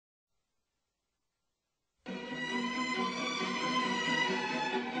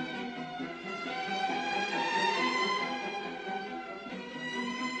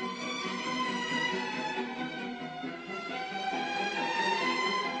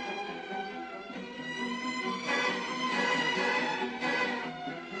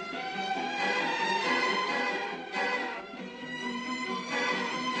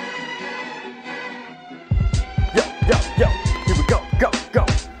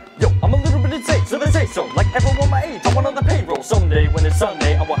so, like everyone my age, I want on the payroll. Someday when it's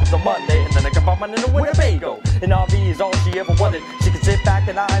Sunday, I will have the Monday, and then I can buy mine in a Winnebago. An RV is all she ever wanted. She can sit back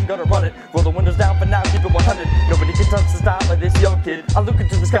and I'm gonna run it. Roll the windows down for now, keep it 100. Nobody can touch the style of this young kid. I look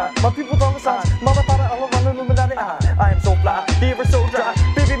into the sky, my people on the sides. Motherfucker, all around Illuminati. I am so fly, the air is so dry.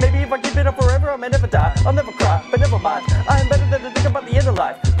 Baby, maybe if I keep it up forever, I may never die. I'll never cry, but never mind. I am better than to think about the end of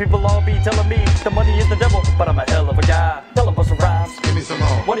life. People all be telling me the money is the devil, but I'm a hell of a guy. Tell them some rhymes. Give me some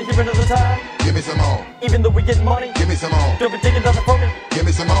more. Wanna hear another time? Give me some more. Even though we get money, Give me some more. don't be taking nothing from me. Give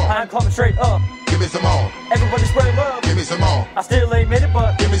me some more. I'm climbing straight up. Give me some more. Everybody spread love. Give me some more. I still ain't made it,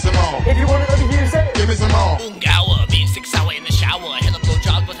 but Give me some more. if you want it, let me hear you say it. Give me some more. Ungawa, being 6 hours in the shower. Hell up, blow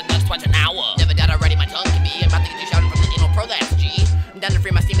jobs with the nuts twice an hour. Never doubt already, my tongue can be. I'm about to get you shouting from the anal prolapse, G. I'm down to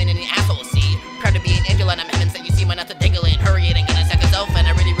free my semen in the asshole, see. Proud to be an angel and I'm heaven sent. You see my nuts are dangling. Hurry, it ain't gonna sack us off. And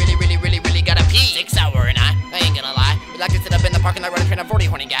I really gotta pee. 6 hour and I ain't gonna lie. We like to sit up in the parking lot, run a train of 40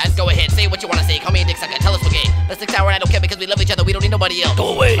 horny guys. Go ahead, say what you wanna say. Call me a dick sucker, tell us we're gay. The 6 hour and I don't care because we love each other. We don't need nobody else.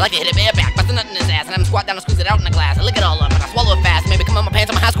 Go away. I like to hit it bareback, bust a nut in his ass, and I'm squat down and squeeze it out in the glass. I lick it all up and I swallow it fast. Maybe come on my pants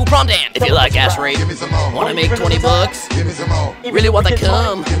on my high school prom dance. If you like ass rape, Give me some more. wanna make 20 bucks, Give me some more. really want the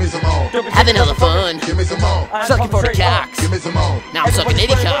cum, Give me some more. having hella fun, Give me some more. sucking 40 cocks. Give me some more. Now I'm sucking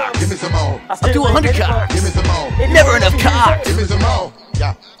 80 cocks. Give me some more. Up to 100 cocks. Give me some more. Never enough cocks. Give me some more.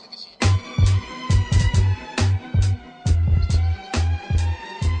 Yeah.